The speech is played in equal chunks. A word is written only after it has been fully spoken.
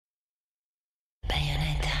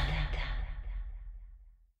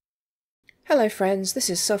Hello friends, this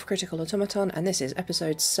is Self-Critical Automaton and this is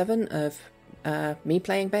episode 7 of me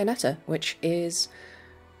playing Bayonetta, which is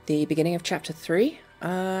the beginning of chapter 3.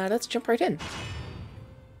 Let's jump right in.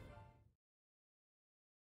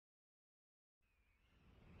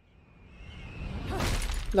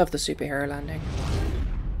 Love the superhero landing.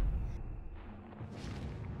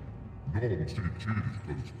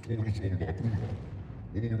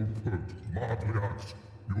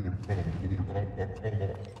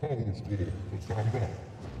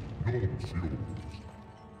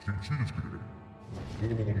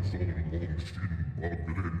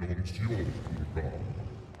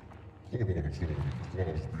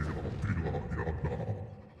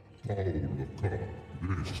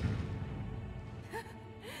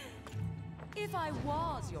 If I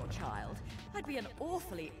was your child, I'd be an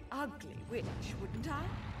awfully ugly witch, wouldn't I?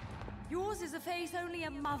 Yours is a face only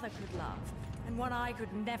a mother could love, and one I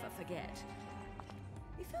could never forget.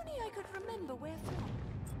 If only I could remember where from.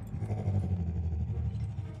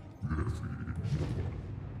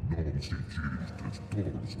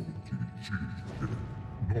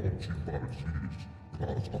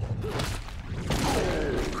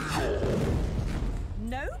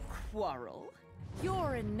 No quarrel?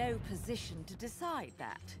 You're in no position to decide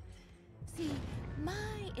that. See,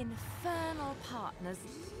 my infernal partners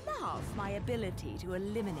love my ability to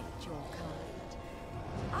eliminate your kind.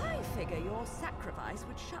 I figure your sacrifice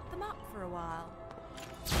would shut them up for a while.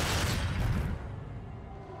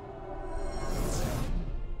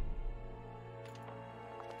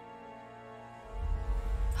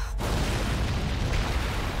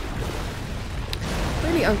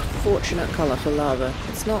 Really unfortunate colour for lava.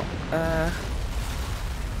 It's not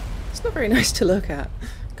very nice to look at.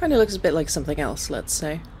 Kind of looks a bit like something else, let's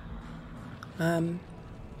say.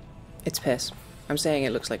 It's piss. I'm saying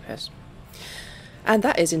it looks like piss. And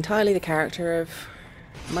that is entirely the character of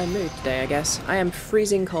my mood today, I guess. I am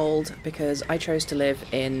freezing cold because I chose to live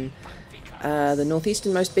in the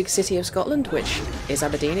northeasternmost big city of Scotland, which is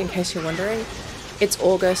Aberdeen, in case you're wondering. It's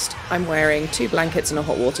August. I'm wearing 2 blankets and a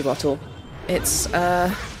hot water bottle. It's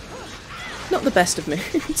not the best of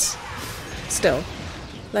moods. Still,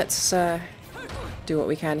 let's do what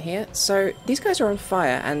we can here. So these guys are on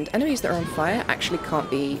fire, and enemies that are on fire actually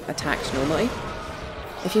can't be attacked normally.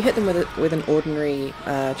 If you hit them with an ordinary,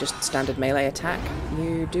 just standard melee attack,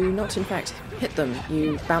 you do not in fact hit them.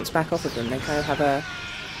 You bounce back off of them. They kind of have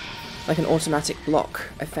like an automatic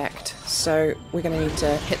block effect. So we're going to need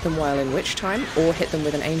to hit them while in witch time, or hit them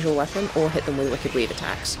with an angel weapon, or hit them with wicked weave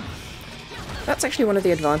attacks. That's actually one of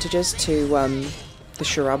the advantages to the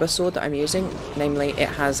Sharaba sword that I'm using, namely it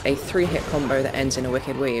has a 3-hit combo that ends in a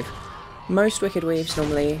wicked weave. Most wicked weaves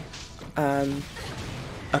normally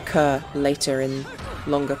occur later in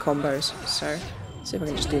longer combos, so let's see if I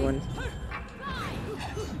can just do one.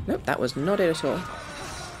 Nope, that was not it at all.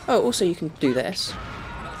 Oh, also you can do this.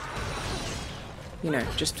 You know,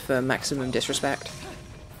 just for maximum disrespect.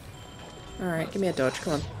 Alright, give me a dodge,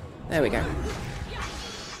 come on. There we go.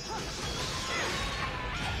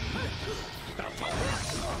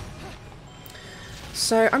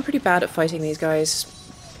 So I'm pretty bad at fighting these guys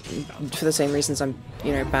for the same reasons I'm,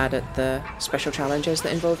 bad at the special challenges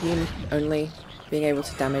that involve you only being able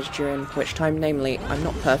to damage during witch time. Namely, I'm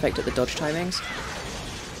not perfect at the dodge timings.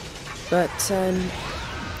 But,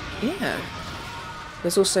 yeah.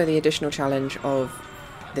 There's also the additional challenge of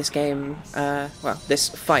this game, this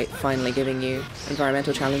fight finally giving you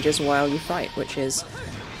environmental challenges while you fight, which is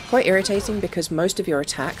quite irritating because most of your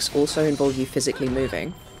attacks also involve you physically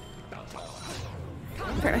moving.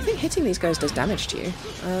 In fact, I think hitting these guys does damage to you.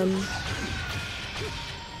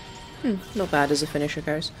 Not bad as a finisher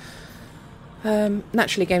goes.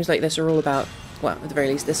 Naturally, games like this are all about, well, at the very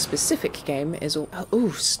least, this specific game is all...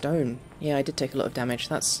 Oh, stone. Yeah, I did take a lot of damage.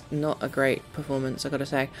 That's not a great performance, I gotta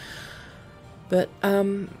say. But,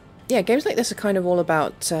 yeah, games like this are kind of all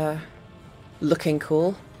about looking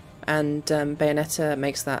cool, and Bayonetta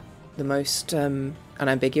makes that the most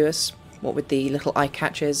unambiguous. What with the little eye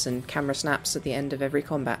catches and camera snaps at the end of every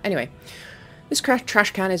combat. Anyway, this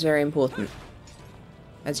trash can is very important.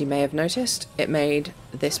 As you may have noticed, it made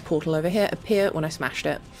this portal over here appear when I smashed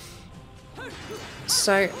it.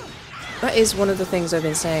 So, that is one of the things I've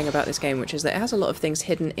been saying about this game, which is that it has a lot of things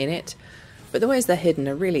hidden in it, but the ways they're hidden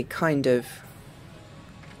are really kind of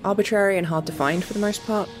arbitrary and hard to find for the most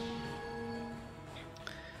part.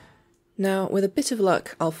 Now, with a bit of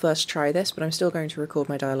luck, I'll first try this, but I'm still going to record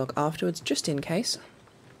my dialogue afterwards, just in case.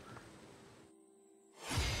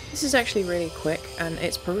 This is actually really quick, and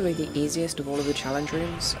it's probably the easiest of all of the challenge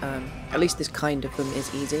rooms. At least this kind of them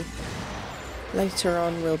is easy. Later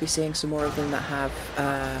on, we'll be seeing some more of them that have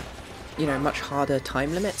you know, much harder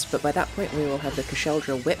time limits, but by that point we will have the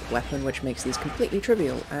Ksheldra whip weapon, which makes these completely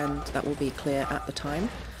trivial, and that will be clear at the time.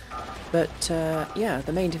 But yeah,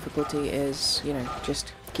 the main difficulty is, you know,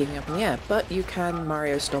 just keeping up in the air. But you can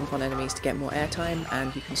Mario stomp on enemies to get more airtime,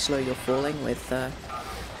 and you can slow your falling with the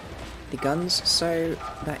guns, so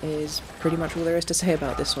that is pretty much all there is to say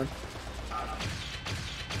about this one.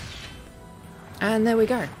 And there we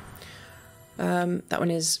go. That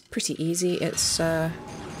one is pretty easy. It's, yeah,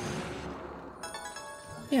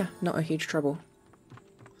 not a huge trouble.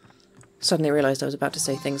 Suddenly realised I was about to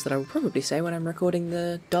say things that I will probably say when I'm recording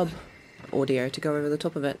the dub audio to go over the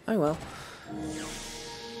top of it. Oh well.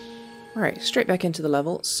 Right, straight back into the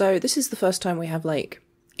level. So this is the first time we have, like,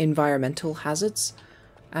 environmental hazards,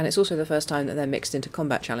 and it's also the first time that they're mixed into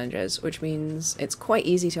combat challenges, which means it's quite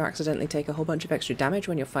easy to accidentally take a whole bunch of extra damage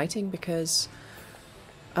when you're fighting, because,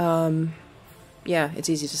 yeah, it's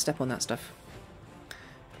easy to step on that stuff.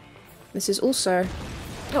 This is also...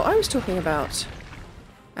 Oh, I was talking about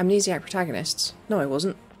amnesiac protagonists. No, I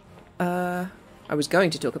wasn't. I was going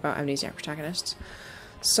to talk about amnesiac protagonists.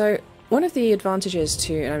 So, one of the advantages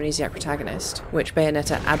to an amnesiac protagonist, which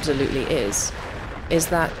Bayonetta absolutely is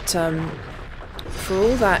that, for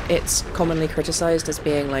all that it's commonly criticised as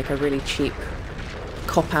being like a really cheap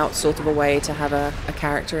cop-out sort of a way to have a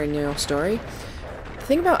character in your story, the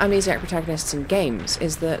thing about amnesiac protagonists in games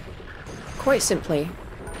is that, quite simply,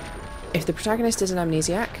 if the protagonist is an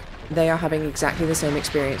amnesiac, they are having exactly the same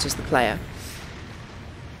experience as the player.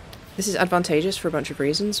 This is advantageous for a bunch of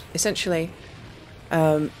reasons. Essentially,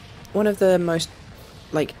 one of the most,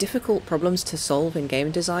 like, difficult problems to solve in game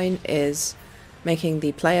design is making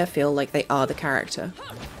the player feel like they are the character.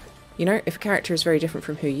 You know, if a character is very different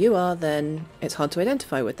from who you are, then it's hard to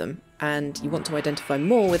identify with them, and you want to identify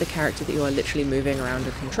more with a character that you are literally moving around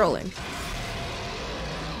and controlling.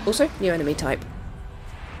 Also, new enemy type.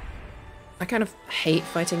 I kind of hate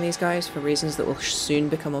fighting these guys for reasons that will soon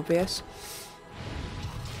become obvious.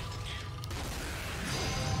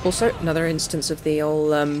 Also, another instance of the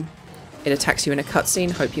old, it attacks you in a cutscene,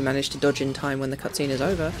 hope you manage to dodge in time when the cutscene is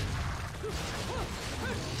over.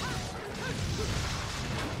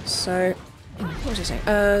 So, what was I saying?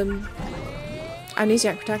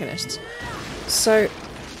 Amnesiac protagonists. So,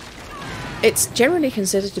 it's generally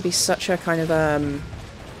considered to be such a kind of,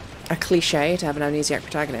 a cliche to have an amnesiac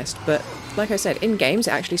protagonist, but like I said, in games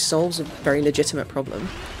it actually solves a very legitimate problem.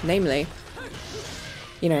 Namely,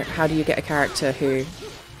 you know, how do you get a character who...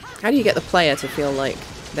 How do you get the player to feel like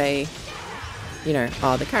they, you know,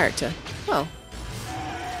 are the character? Well,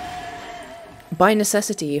 by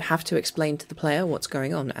necessity you have to explain to the player what's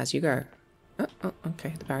going on as you go. Oh,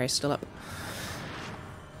 okay, the barrier's still up.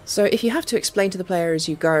 So if you have to explain to the player as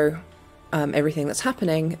you go everything that's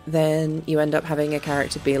happening, then you end up having a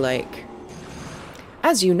character be like,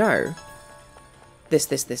 as you know,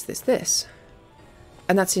 this.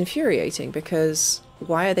 And that's infuriating, because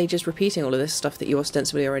why are they just repeating all of this stuff that you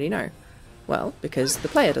ostensibly already know? Well, because the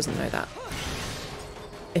player doesn't know that.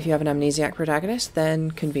 If you have an amnesiac protagonist,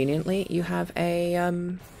 then conveniently you have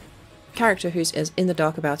a character who's as in the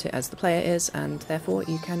dark about it as the player is, and therefore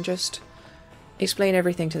you can just explain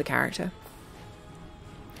everything to the character.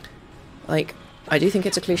 Like, I do think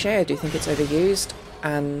it's a cliche, I do think it's overused,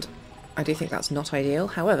 and I do think that's not ideal.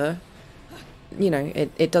 However, you know,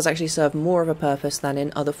 it does actually serve more of a purpose than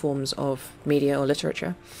in other forms of media or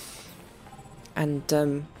literature. And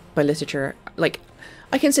by literature, like,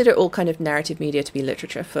 I consider all kind of narrative media to be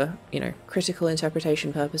literature for, you know, critical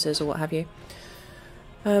interpretation purposes or what have you.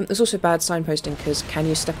 There's also bad signposting, because can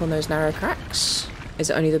you step on those narrow cracks? Is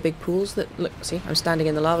it only the big pools that... Look, see, I'm standing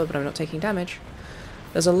in the lava but I'm not taking damage.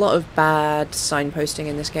 There's a lot of bad signposting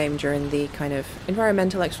in this game during the kind of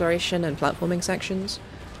environmental exploration and platforming sections.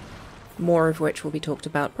 More of which will be talked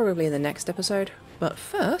about probably in the next episode. But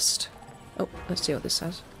first... Oh, let's see what this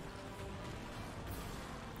says.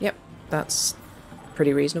 Yep, that's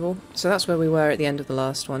pretty reasonable. So that's where we were at the end of the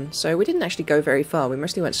last one. So we didn't actually go very far, we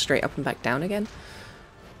mostly went straight up and back down again.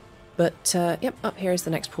 But, yep, up here is the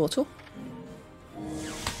next portal.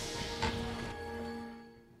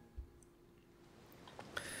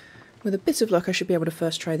 With a bit of luck I should be able to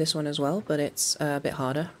first try this one as well, but it's a bit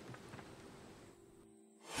harder.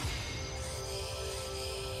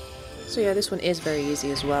 So yeah, this one is very easy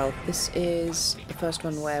as well. This is the first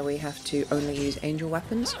one where we have to only use angel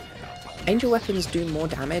weapons. Angel weapons do more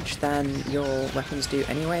damage than your weapons do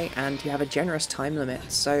anyway, and you have a generous time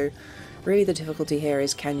limit, so really the difficulty here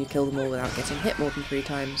is, can you kill them all without getting hit more than 3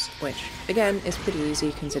 times, which again is pretty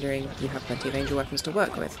easy considering you have plenty of angel weapons to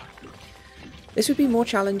work with. This would be more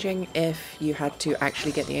challenging if you had to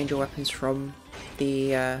actually get the angel weapons from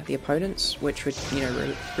the opponents, which would, you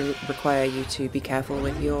know, require you to be careful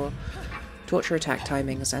with your torture attack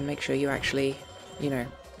timings and make sure you actually, you know,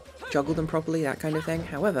 juggle them properly, that kind of thing.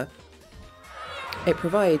 However, it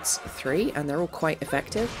provides 3, and they're all quite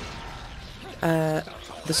effective.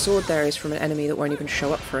 The sword there is from an enemy that won't even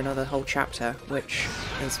show up for another whole chapter, which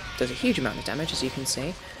does a huge amount of damage, as you can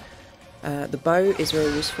see. The bow is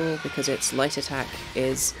very useful because its light attack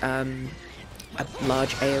is a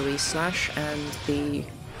large AoE slash, and the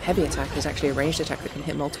heavy attack is actually a ranged attack that can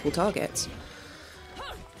hit multiple targets.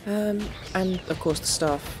 And of course the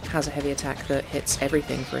staff has a heavy attack that hits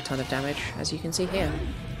everything for a ton of damage, as you can see here.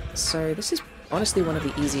 So this is honestly one of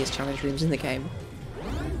the easiest challenge rooms in the game.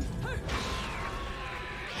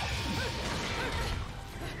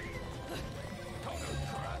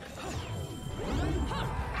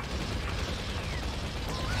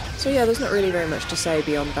 So yeah, there's not really very much to say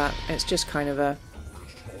beyond that. It's just kind of a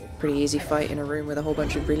pretty easy fight in a room with a whole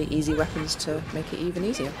bunch of really easy weapons to make it even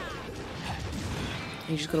easier.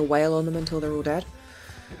 You just gotta wail on them until they're all dead.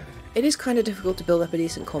 It is kind of difficult to build up a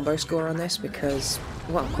decent combo score on this because,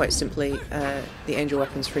 well, quite simply, the angel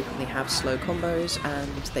weapons frequently have slow combos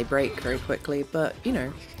and they break very quickly, but, you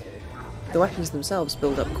know, the weapons themselves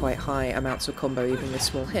build up quite high amounts of combo even with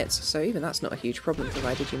small hits, so even that's not a huge problem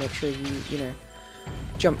provided you make sure you know,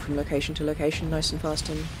 jump from location to location nice and fast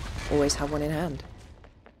and always have one in hand.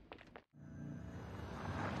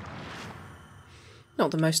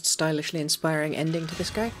 Not the most stylishly inspiring ending to this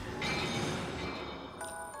guy.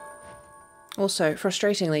 Also,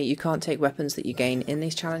 frustratingly, you can't take weapons that you gain in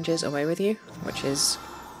these challenges away with you, which is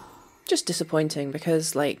just disappointing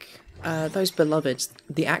because, like, those beloveds,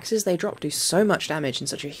 the axes they drop do so much damage in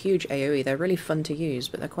such a huge AoE. They're really fun to use,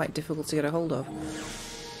 but they're quite difficult to get a hold of.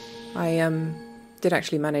 I did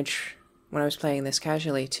actually manage, when I was playing this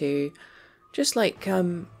casually, to just like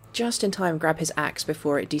just in time grab his axe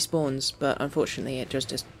before it despawns, but unfortunately it does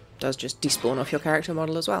just despawn off your character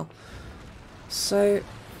model as well. So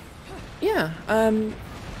yeah,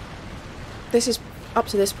 this is up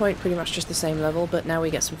to this point pretty much just the same level, but now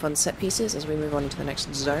we get some fun set pieces as we move on into the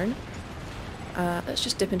next zone. Let's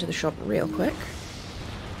just dip into the shop real quick.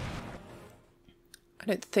 I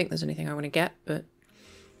don't think there's anything I want to get, but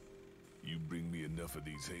you bring me enough of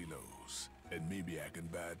these halos, and maybe I can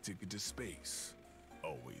buy a ticket to space.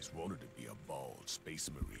 Always wanted to be a bald space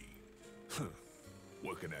marine.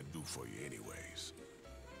 What can I do for you anyways?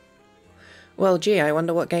 Well, gee, I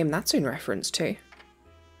wonder what game that's in reference to.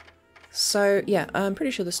 So, yeah, I'm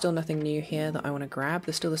pretty sure there's still nothing new here that I want to grab.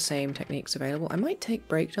 There's still the same techniques available. I might take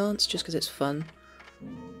breakdance just because it's fun.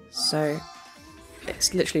 So,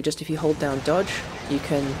 it's literally just if you hold down dodge, you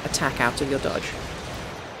can attack out of your dodge.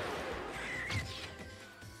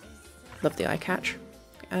 Love the eye catch.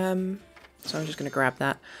 So I'm just going to grab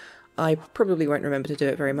that. I probably won't remember to do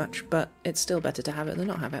it very much, but it's still better to have it than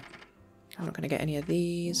not have it. I'm not going to get any of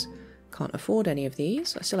these. Can't afford any of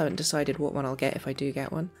these. I still haven't decided what one I'll get if I do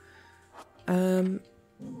get one.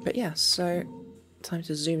 But yeah, so time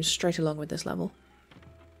to zoom straight along with this level.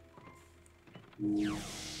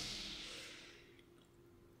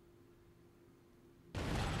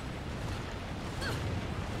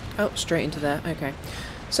 Oh, straight into there. Okay.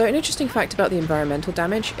 So an interesting fact about the environmental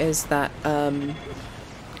damage is that, hang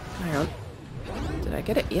on, did I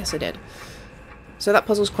get it? Yes, I did. So that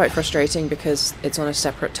puzzle's quite frustrating because it's on a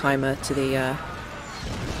separate timer to the,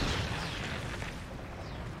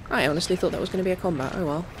 I honestly thought that was going to be a combat, oh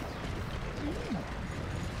well.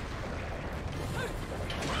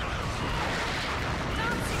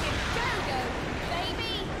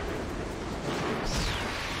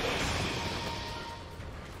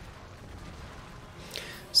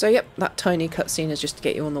 So yep, that tiny cutscene is just to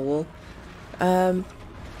get you on the wall.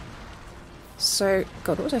 So,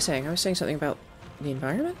 God, what was I saying? I was saying something about the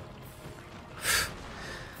environment?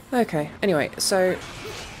 Okay, anyway, so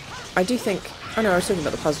I do think... Oh no, I was talking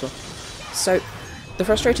about the puzzle. So, the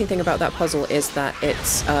frustrating thing about that puzzle is that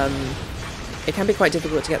it's, it can be quite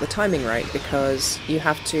difficult to get the timing right because you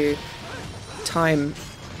have to time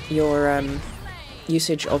your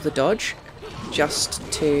usage of the dodge just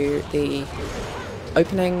to the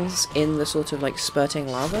openings in the sort of like spurting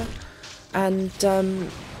lava, and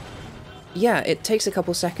yeah, it takes a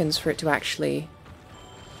couple seconds for it to actually,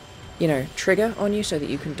 you know, trigger on you so that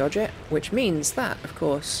you can dodge it, which means that, of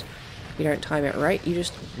course, if you don't time it right, you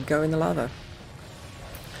just go in the lava.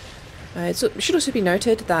 It should also be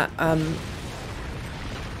noted that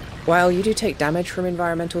while you do take damage from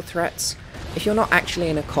environmental threats, if you're not actually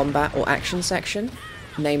in a combat or action section,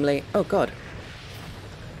 namely, oh god,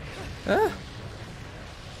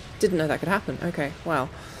 didn't know that could happen. Okay, wow.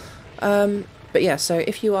 But yeah, so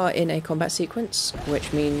if you are in a combat sequence,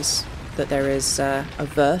 which means that there is a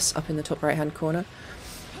verse up in the top right hand corner,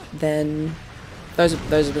 then those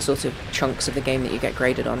are the sort of chunks of the game that you get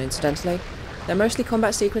graded on, incidentally. They're mostly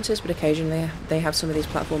combat sequences, but occasionally they have some of these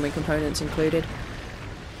platforming components included.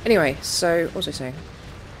 Anyway, so what was I saying?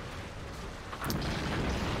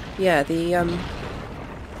 Yeah,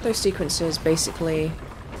 those sequences basically,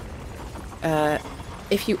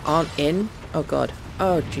 if you aren't in, oh god,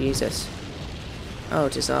 oh Jesus, oh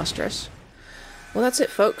disastrous. Well, that's it,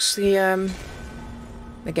 folks. The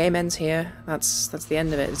game ends here. That's the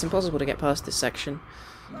end of it. It's impossible to get past this section.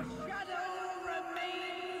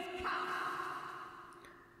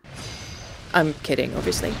 I'm kidding,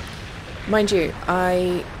 obviously. Mind you,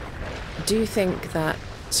 I do think that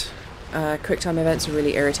QuickTime events are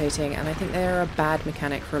really irritating, and I think they are a bad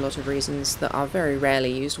mechanic for a lot of reasons that are very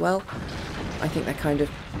rarely used well. I think they're kind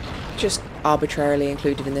of just arbitrarily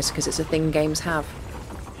included in this because it's a thing games have.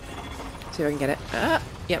 See if I can get it.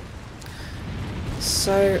 Yep.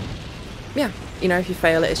 So, yeah, you know, if you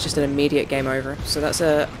fail it, it's just an immediate game over. So that's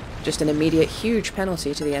just an immediate huge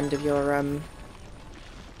penalty to the end of your,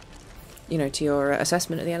 you know, to your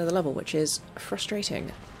assessment at the end of the level, which is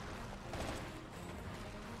frustrating.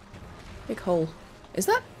 Big hole. Is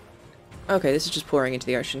that? Okay, this is just pouring into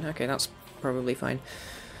the ocean. Okay, that's probably fine.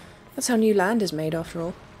 That's how new land is made, after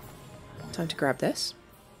all. Time to grab this.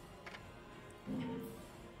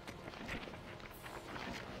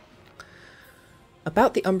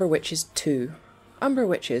 About the Umbra Witches 2. Umbra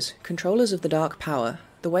Witches, controllers of the dark power.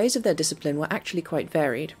 The ways of their discipline were actually quite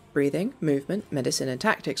varied. Breathing, movement, medicine and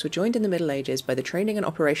tactics were joined in the Middle Ages by the training and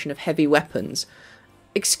operation of heavy weapons.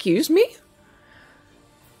 Excuse me?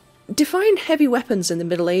 Define heavy weapons in the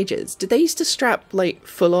Middle Ages. Did they used to strap, like,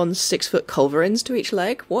 full-on 6-foot culverins to each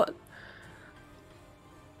leg? What?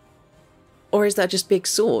 Or is that just big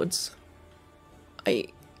swords?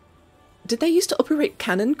 Did they used to operate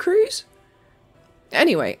cannon crews?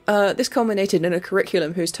 Anyway, this culminated in a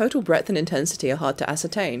curriculum whose total breadth and intensity are hard to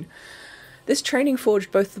ascertain. This training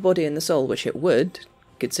forged both the body and the soul, which it would,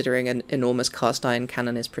 considering an enormous cast iron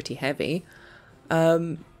cannon is pretty heavy,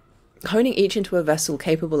 honing each into a vessel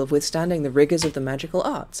capable of withstanding the rigours of the magical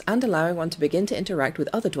arts, and allowing one to begin to interact with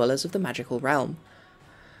other dwellers of the magical realm.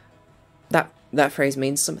 That phrase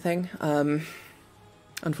means something.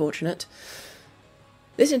 Unfortunate.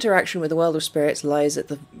 This interaction with the world of spirits lies at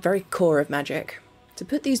the very core of magic. To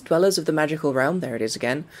put these dwellers of the magical realm, there it is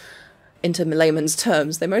again, into layman's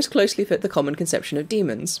terms, they most closely fit the common conception of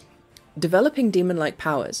demons. Developing demon-like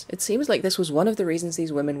powers, it seems like this was one of the reasons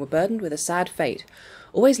these women were burdened with a sad fate,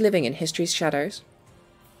 always living in history's shadows.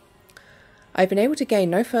 I have been able to gain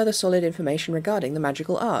no further solid information regarding the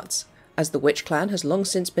magical arts. As the witch clan has long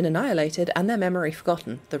since been annihilated and their memory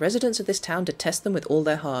forgotten, the residents of this town detest them with all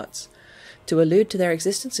their hearts. To allude to their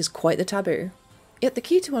existence is quite the taboo. Yet the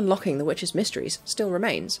key to unlocking the witch's mysteries still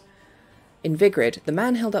remains. In Vigrid, the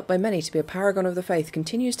man held up by many to be a paragon of the faith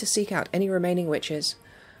continues to seek out any remaining witches.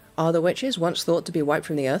 Are the witches, once thought to be wiped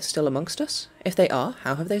from the earth, still amongst us? If they are,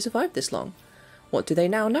 how have they survived this long? What do they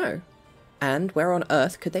now know? And where on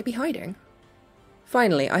earth could they be hiding?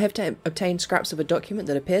 Finally, I have obtained scraps of a document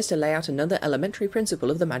that appears to lay out another elementary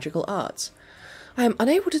principle of the magical arts. I am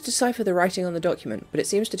unable to decipher the writing on the document, but it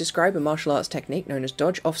seems to describe a martial arts technique known as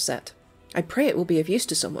dodge offset. I pray it will be of use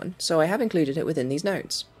to someone, so I have included it within these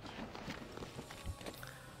notes.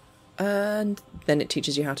 And then it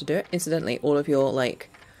teaches you how to do it. Incidentally, all of your, like,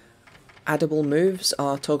 addable moves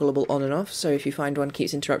are toggleable on and off, so if you find one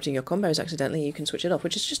keeps interrupting your combos accidentally, you can switch it off,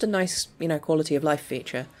 which is just a nice, you know, quality of life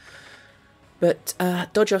feature. But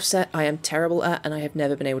dodge offset I am terrible at, and I have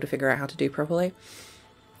never been able to figure out how to do properly.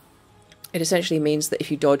 It essentially means that if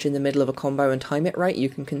you dodge in the middle of a combo and time it right, you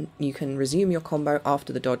can resume your combo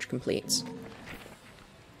after the dodge completes.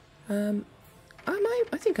 I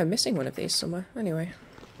think I'm missing one of these somewhere. Anyway,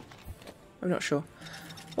 I'm not sure.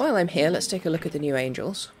 While I'm here, let's take a look at the new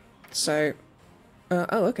angels. So,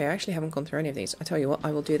 oh, okay, I actually haven't gone through any of these. I tell you what,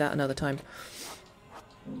 I will do that another time.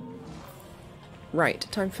 Right,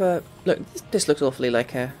 time for... Look, this looks awfully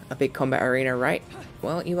like a big combat arena, right?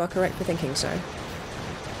 Well, you are correct for thinking so.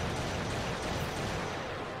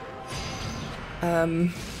 I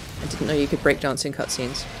didn't know you could breakdance in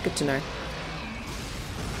cutscenes. Good to know.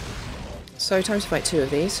 So, time to fight 2 of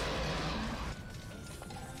these.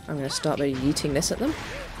 I'm going to start by yeeting this at them.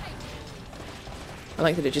 I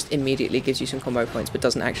like that it just immediately gives you some combo points, but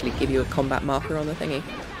doesn't actually give you a combat marker on the thingy.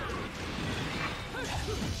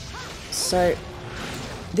 So,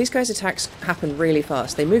 these guys' attacks happen really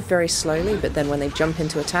fast. They move very slowly, but then when they jump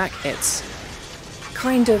into attack, it's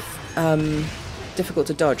kind of, difficult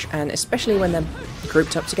to dodge, and especially when they're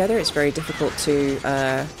grouped up together, it's very difficult to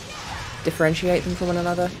differentiate them from one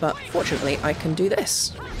another, but fortunately I can do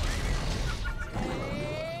this.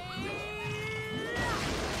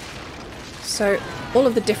 So all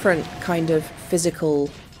of the different kind of physical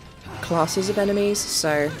classes of enemies,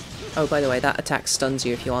 so, oh by the way, that attack stuns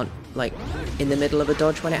you if you aren't like in the middle of a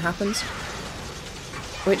dodge when it happens,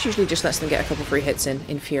 which usually just lets them get a couple free hits in,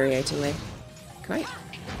 infuriatingly. Can I?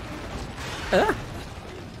 Ah!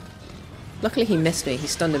 Luckily he missed me, he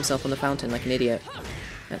stunned himself on the fountain like an idiot.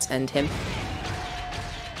 Let's end him.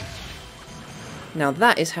 Now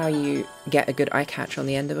that is how you get a good eye catch on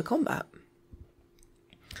the end of a combat.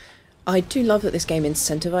 I do love that this game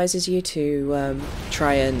incentivizes you to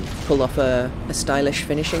try and pull off a stylish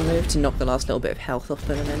finishing move to knock the last little bit of health off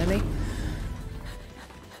of an enemy.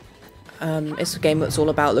 It's a game that's all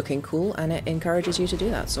about looking cool, and it encourages you to do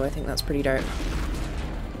that, so I think that's pretty dope.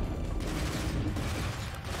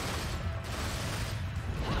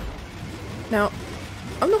 Now,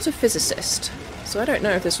 I'm not a physicist, so I don't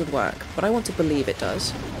know if this would work, but I want to believe it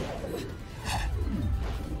does.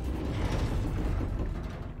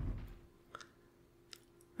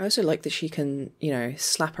 I also like that she can, you know,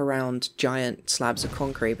 slap around giant slabs of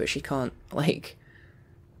concrete, but she can't, like,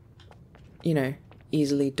 you know,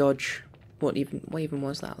 easily dodge... What even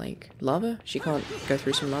was that, like, lava? She can't go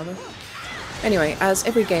through some lava? Anyway, as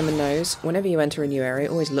every gamer knows, whenever you enter a new area,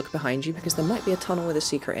 always look behind you, because there might be a tunnel with a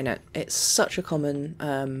secret in it. It's such a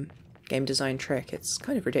common game design trick, it's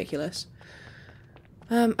kind of ridiculous.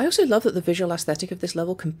 I also love that the visual aesthetic of this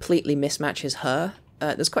level completely mismatches her.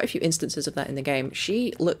 There's quite a few instances of that in the game.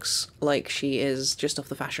 She looks like she is just off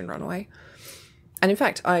the fashion runway. And in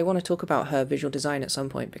fact, I want to talk about her visual design at some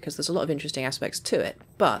point, because there's a lot of interesting aspects to it,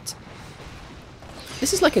 but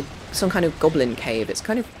this is like some kind of goblin cave. It's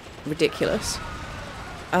kind of ridiculous.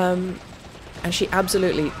 And she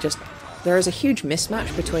absolutely just... There is a huge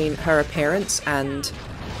mismatch between her appearance and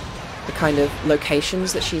the kind of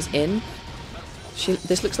locations that she's in.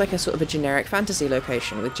 This looks like a sort of a generic fantasy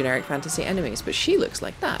location with generic fantasy enemies, but she looks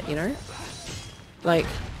like that, you know? Like,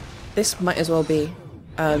 this might as well be,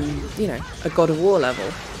 you know, a God of War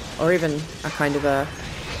level, or even a kind of a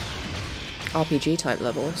RPG type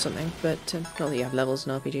level or something, but not that you have levels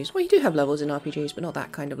in RPGs. Well, you do have levels in RPGs, but not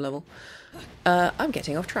that kind of level. I'm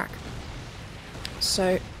getting off track.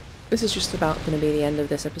 So, this is just about going to be the end of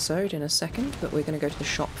this episode in a second, but we're going to go to the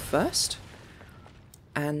shop first,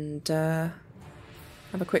 and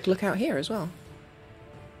have a quick look out here as well.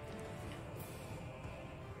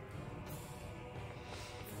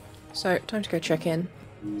 So, time to go check in.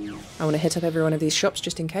 I want to hit up every one of these shops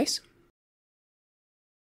just in case.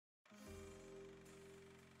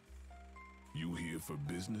 You here for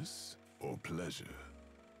business or pleasure?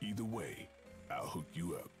 Either way, I'll hook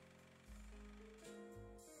you up.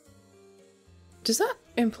 Does that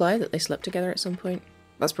imply that they slept together at some point?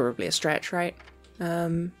 That's probably a stretch, right?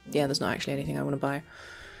 Yeah, there's not actually anything I want to buy.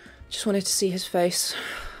 Just wanted to see his face.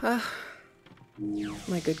 Ah,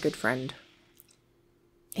 my good friend.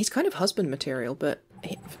 He's kind of husband material, but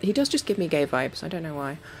he does just give me gay vibes. I don't know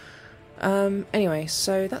why. Anyway,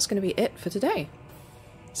 so that's going to be it for today.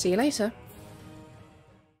 See you later.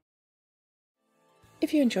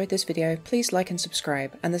 If you enjoyed this video, please like and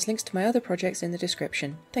subscribe, and there's links to my other projects in the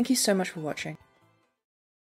description. Thank you so much for watching.